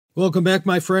Welcome back,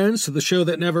 my friends, to the show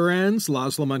that never ends.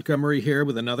 Laszlo Montgomery here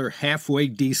with another halfway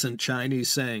decent Chinese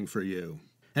saying for you.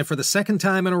 And for the second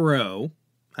time in a row,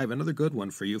 I have another good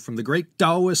one for you from the great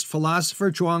Taoist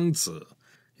philosopher Zhuangzi.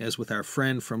 As with our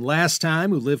friend from last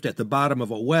time who lived at the bottom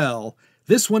of a well,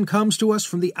 this one comes to us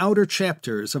from the outer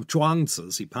chapters of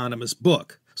Zhuangzi's eponymous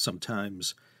book,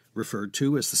 sometimes referred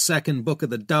to as the second book of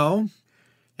the Tao.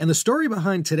 And the story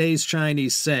behind today's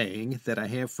Chinese saying that I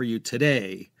have for you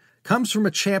today comes from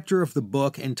a chapter of the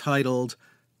book entitled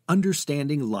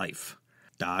Understanding Life,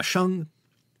 Da Sheng.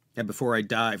 And before I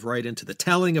dive right into the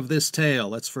telling of this tale,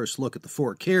 let's first look at the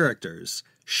four characters,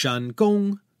 Shén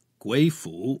Gōng Gǔi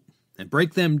Fǔ, and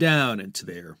break them down into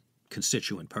their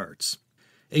constituent parts.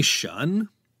 A Shén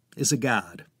is a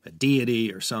god, a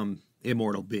deity, or some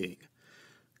immortal being.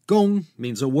 Gong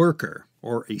means a worker,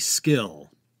 or a skill.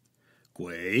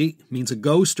 Gui means a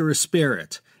ghost or a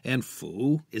spirit, and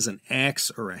Fu is an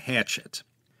axe or a hatchet.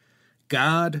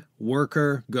 God,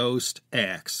 worker, ghost,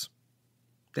 axe.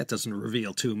 That doesn't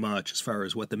reveal too much as far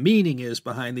as what the meaning is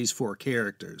behind these four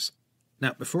characters.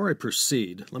 Now, before I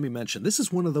proceed, let me mention, this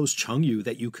is one of those Chengyu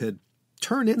that you could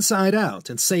turn inside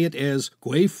out and say it as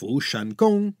Gui Fu Shén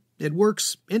Gōng. It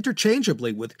works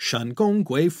interchangeably with Shén Gōng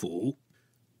Gǔi Fǔ.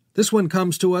 This one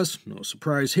comes to us, no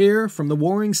surprise here, from the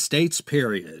Warring States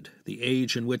period, the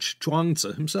age in which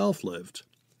Zhuangzi himself lived.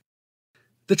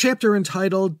 The chapter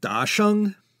entitled Da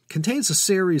Sheng contains a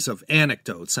series of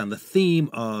anecdotes on the theme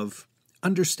of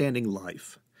understanding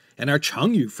life. And our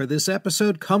Chengyu for this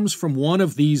episode comes from one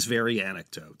of these very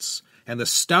anecdotes. And the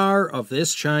star of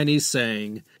this Chinese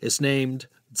saying is named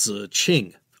Zi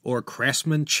Qing, or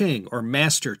Craftsman Qing, or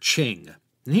Master Qing.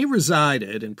 And he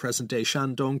resided in present-day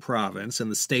Shandong Province in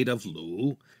the state of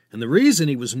Lu. And the reason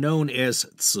he was known as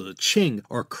Zi Qing,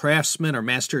 or Craftsman or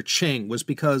Master Qing, was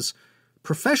because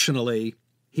professionally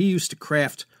he used to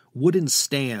craft wooden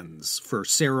stands for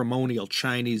ceremonial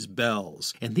Chinese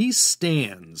bells. And these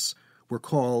stands were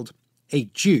called a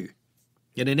ju.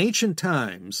 And in ancient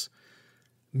times,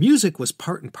 music was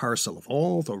part and parcel of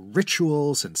all the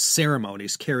rituals and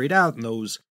ceremonies carried out in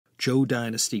those Zhou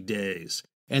Dynasty days.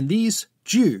 And these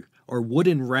ju, or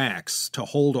wooden racks to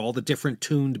hold all the different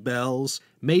tuned bells,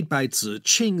 made by Zi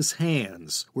Qing's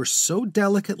hands, were so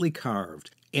delicately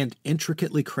carved and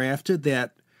intricately crafted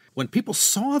that when people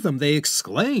saw them, they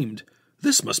exclaimed,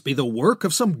 "This must be the work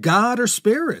of some god or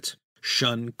spirit."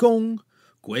 Shén Gōng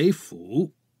Gǔi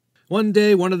Fǔ. One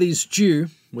day, one of these ju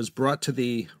was brought to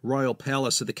the royal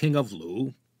palace of the king of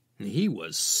Lu, and he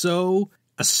was so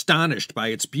astonished by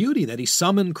its beauty that he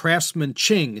summoned Craftsman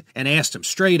Qing and asked him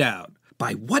straight out,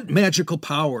 "By what magical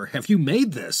power have you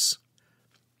made this?"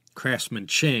 Craftsman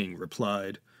Qing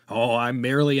replied, "Oh, I'm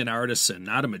merely an artisan,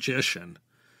 not a magician.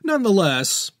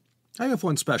 Nonetheless, I have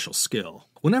one special skill.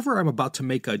 Whenever I'm about to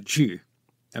make a ju,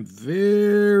 I'm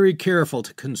very careful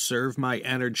to conserve my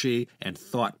energy and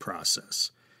thought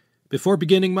process. Before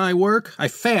beginning my work, I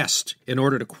fast in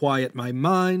order to quiet my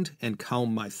mind and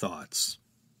calm my thoughts.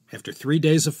 After 3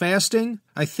 days of fasting,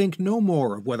 I think no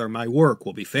more of whether my work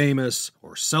will be famous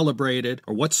or celebrated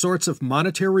or what sorts of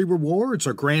monetary rewards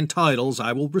or grand titles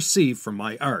I will receive from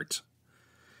my art.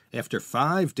 After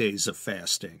 5 days of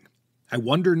fasting, I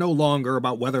wonder no longer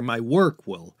about whether my work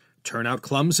will turn out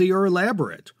clumsy or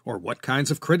elaborate, or what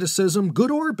kinds of criticism, good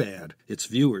or bad, its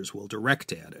viewers will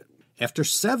direct at it. After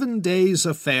 7 days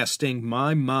of fasting,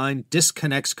 my mind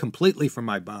disconnects completely from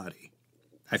my body.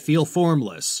 I feel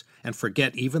formless and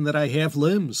forget even that I have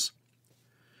limbs.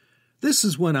 This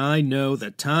is when I know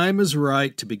that time is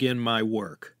right to begin my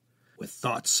work. With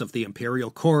thoughts of the imperial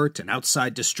court and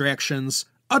outside distractions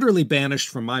utterly banished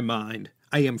from my mind,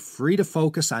 I am free to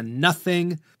focus on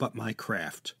nothing but my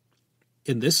craft.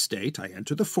 In this state, I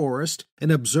enter the forest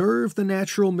and observe the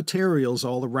natural materials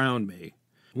all around me.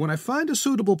 When I find a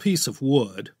suitable piece of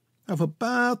wood, of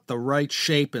about the right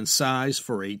shape and size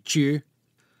for a ju,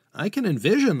 I can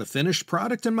envision the finished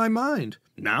product in my mind.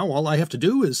 Now all I have to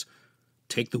do is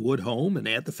take the wood home and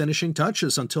add the finishing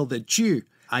touches until the ju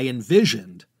I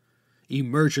envisioned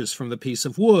emerges from the piece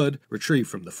of wood retrieved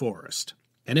from the forest.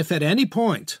 And if at any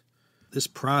point this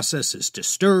process is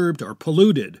disturbed or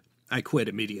polluted, I quit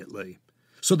immediately.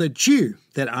 So the ju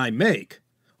that I make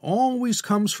always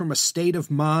comes from a state of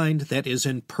mind that is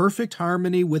in perfect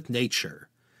harmony with nature.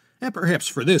 And perhaps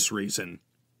for this reason,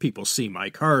 people see my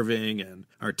carving and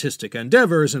artistic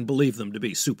endeavors and believe them to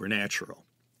be supernatural.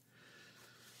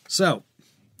 So,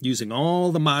 using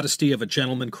all the modesty of a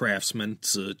gentleman craftsman,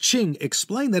 Zi Qing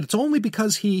explained that it's only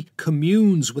because he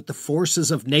communes with the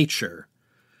forces of nature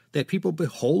that people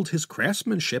behold his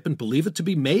craftsmanship and believe it to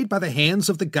be made by the hands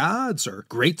of the gods or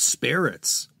great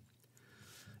spirits.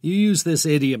 You use this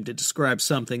idiom to describe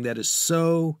something that is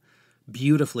so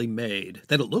beautifully made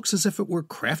that it looks as if it were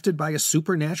crafted by a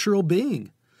supernatural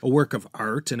being. A work of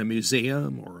art in a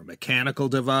museum, or a mechanical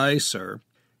device, or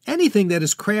anything that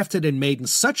is crafted and made in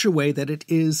such a way that it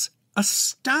is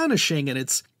astonishing in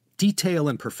its detail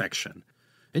and perfection.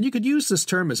 And you could use this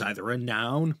term as either a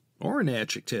noun or an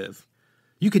adjective.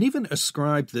 You can even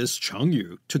ascribe this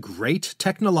Chengyu to great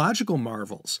technological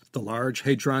marvels. The Large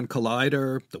Hadron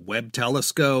Collider, the Webb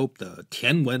Telescope, the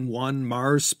Tianwen-1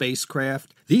 Mars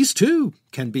spacecraft. These too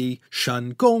can be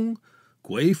Shén Gōng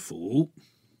Gǔi Fǔ.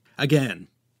 Again,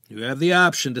 you have the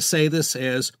option to say this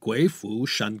as Gǔi Fǔ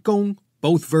Shén Gōng.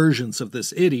 Both versions of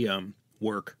this idiom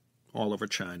work all over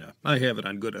China. I have it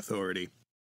on good authority.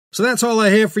 So that's all I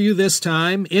have for you this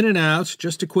time. In and out,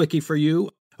 just a quickie for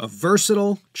you. A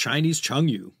versatile Chinese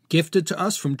Chengyu, gifted to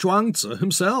us from Zhuangzi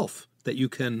himself, that you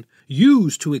can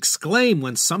use to exclaim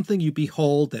when something you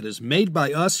behold that is made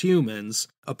by us humans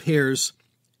appears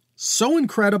so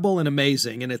incredible and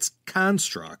amazing in its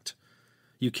construct,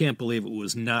 you can't believe it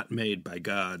was not made by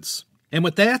gods. And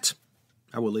with that,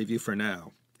 I will leave you for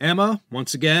now. Emma,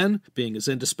 once again, being as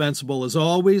indispensable as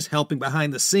always, helping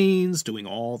behind the scenes, doing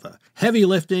all the heavy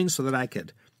lifting so that I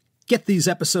could get these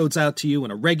episodes out to you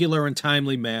in a regular and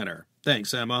timely manner.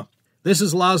 Thanks, Emma. This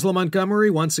is Laszlo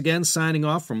Montgomery, once again signing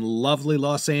off from lovely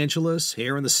Los Angeles,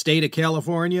 here in the state of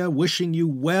California, wishing you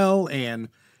well and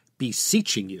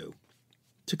beseeching you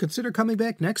to consider coming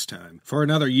back next time for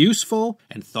another useful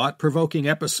and thought-provoking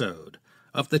episode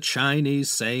of the Chinese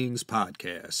Sayings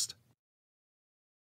Podcast.